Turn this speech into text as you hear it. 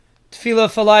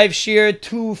Tefillah for Life Shir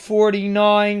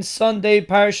 249, Sunday,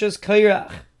 Parshas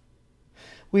Kairach.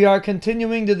 We are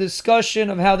continuing the discussion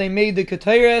of how they made the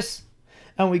Ketores,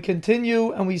 and we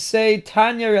continue and we say,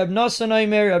 Tanya Reb Nosson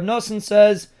Omer, Reb Nosson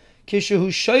says, Kishehu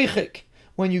Sheichik,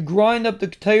 when you grind up the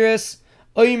Ketores,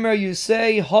 Omer you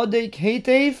say, Hadek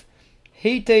Hetev,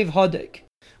 Hetev Hadek,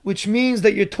 which means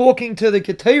that you're talking to the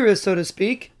Ketores, so to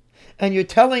speak, and you're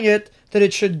telling it that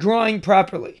it should grind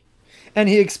properly. And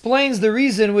he explains the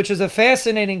reason, which is a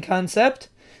fascinating concept,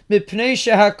 because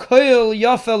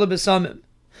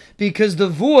the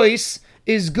voice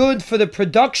is good for the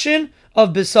production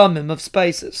of besamim, of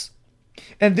spices.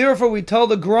 And therefore we tell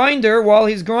the grinder, while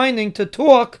he's grinding, to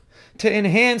talk to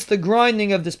enhance the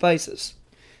grinding of the spices.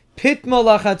 Pitma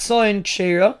lachatzoin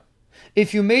kshera,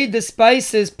 if you made the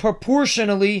spices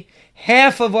proportionally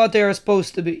half of what they are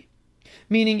supposed to be.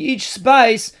 Meaning each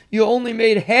spice, you only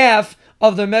made half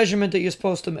of the measurement that you're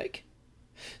supposed to make.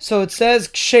 So it says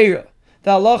kshera.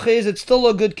 The halacha is it's still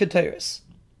a good keteris.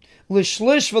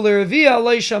 Lishlish v'lerevia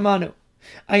leishamanu.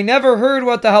 I never heard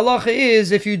what the halacha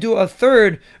is if you do a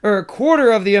third or a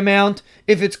quarter of the amount,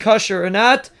 if it's kosher or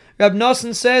not. Reb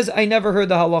Nosson says, I never heard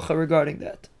the halacha regarding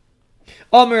that.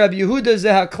 Amar Reb Yehuda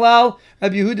zehaklal.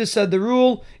 Reb Yehuda said the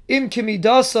rule, im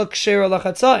kimidasa kshera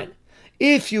lachatzayin.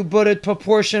 If you put it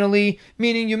proportionally,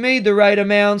 meaning you made the right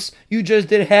amounts, you just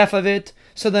did half of it,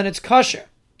 so then it's kosher.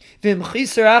 But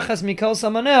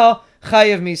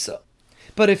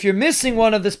if you're missing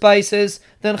one of the spices,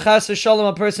 then chas v'shalom,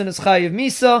 a person is chayiv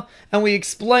misa, and we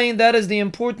explain that is the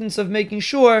importance of making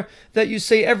sure that you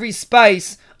say every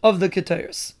spice of the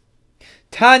keteris.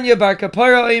 Tanya bar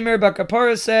kapara Omer, bar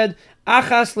kapara said,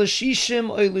 achas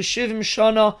l'shishim oy l'shivim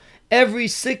shana, every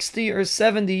 60 or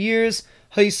 70 years,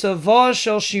 the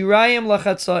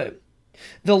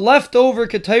leftover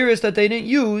keteris that they didn't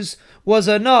use was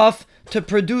enough to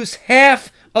produce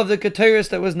half of the keteris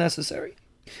that was necessary.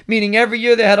 Meaning every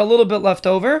year they had a little bit left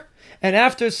over, and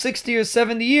after 60 or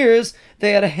 70 years,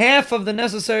 they had half of the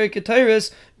necessary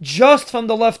keteris just from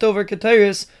the leftover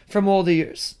keteris from all the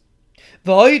years.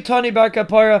 V'ayitani bar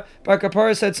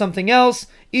kapara said something else.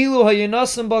 Ilu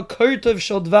hayinasim ba kurtav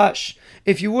shel dvash.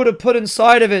 If you would have put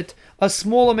inside of it a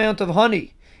small amount of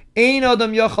honey, it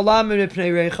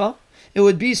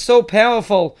would be so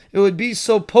powerful, it would be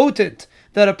so potent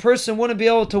that a person wouldn't be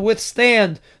able to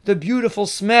withstand the beautiful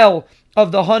smell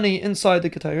of the honey inside the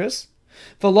keteris.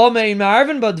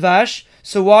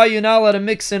 So why are you not allowed to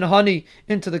mix in honey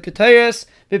into the keteris?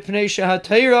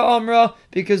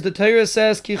 Because the Torah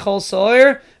says,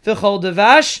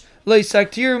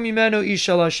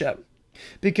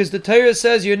 because the Torah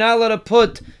says you're not allowed to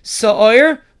put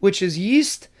sa'ir, which is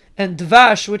yeast, and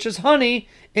dvash, which is honey,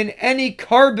 in any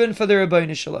carbon for the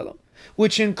Rebbeinu Shalom,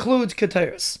 which includes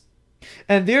keteris.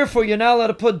 And therefore you're not allowed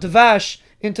to put dvash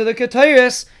into the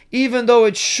keteris, even though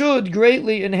it should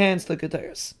greatly enhance the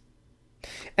keteris.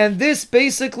 And this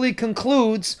basically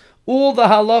concludes all the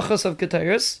halachas of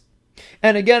keteris.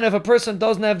 And again, if a person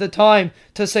doesn't have the time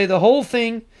to say the whole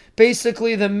thing,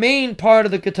 basically the main part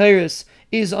of the keteris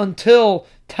is until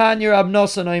Tanya Reb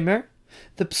Nosson Omer.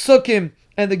 The psukim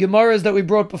and the gemaras that we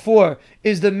brought before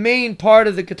is the main part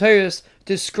of the keteris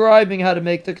describing how to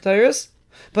make the keteris.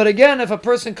 But again, if a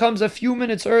person comes a few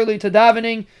minutes early to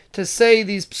davening to say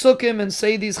these psukim and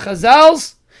say these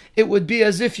chazals, it would be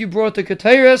as if you brought the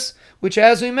keteris, which,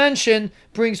 as we mentioned,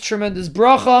 brings tremendous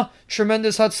bracha,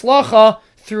 tremendous hatzlacha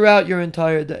throughout your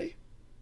entire day.